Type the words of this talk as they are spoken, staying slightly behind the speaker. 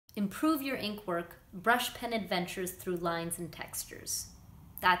Improve your ink work, brush pen adventures through lines and textures.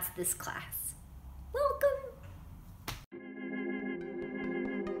 That's this class. Welcome!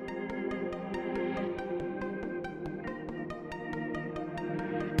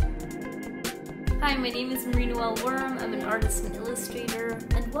 Hi, my name is Marie-Noëlle Worm. I'm an artist and illustrator,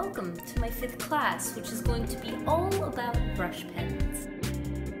 and welcome to my 5th class, which is going to be all about brush pens.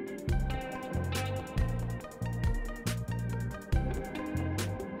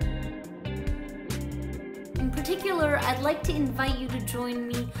 In particular, I'd like to invite you to join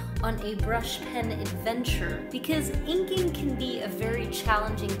me on a brush pen adventure because inking can be a very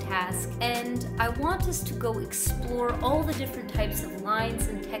challenging task, and I want us to go explore all the different types of lines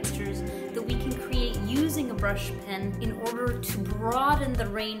and textures that we can create using a brush pen in order to broaden the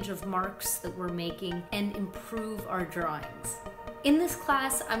range of marks that we're making and improve our drawings. In this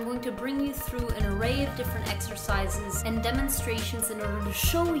class, I'm going to bring you through an array of different exercises and demonstrations in order to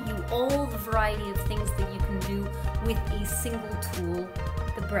show you all the variety of things that you can do with a single tool,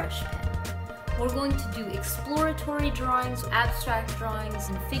 the brush pen. We're going to do exploratory drawings, abstract drawings,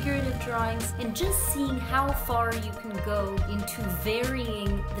 and figurative drawings, and just seeing how far you can go into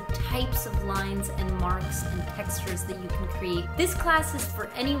varying the types of lines and marks and textures that you can create. This class is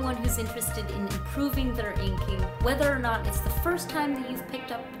for anyone who's interested in improving their inking, whether or not it's the first time that you've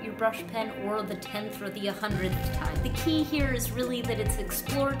picked up your brush pen or the 10th or the 100th time. The key here is really that it's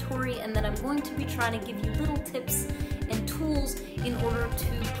exploratory, and that I'm going to be trying to give you little tips and tools in order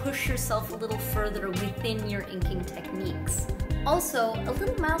to push yourself a little further within your inking techniques. Also, a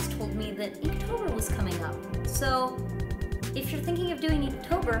little mouse told me that Inktober was coming up, so if you're thinking of doing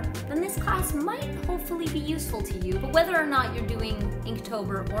Inktober, then this class might hopefully be useful to you. But whether or not you're doing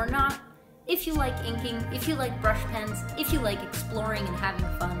Inktober or not, if you like inking, if you like brush pens, if you like exploring and having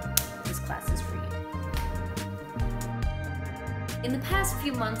fun, this class is for you. In the past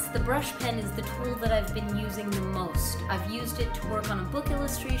few months, the brush pen is the tool that I've been using the most. I've used it to work on a book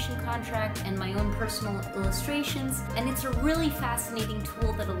illustration contract and my own personal illustrations, and it's a really fascinating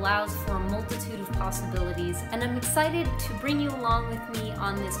tool that allows for a multitude of possibilities, and I'm excited to bring you along with me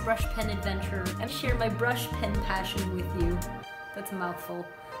on this brush pen adventure and share my brush pen passion with you. That's a mouthful.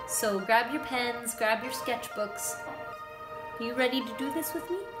 So grab your pens, grab your sketchbooks. Are you ready to do this with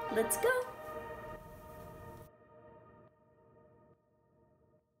me? Let's go!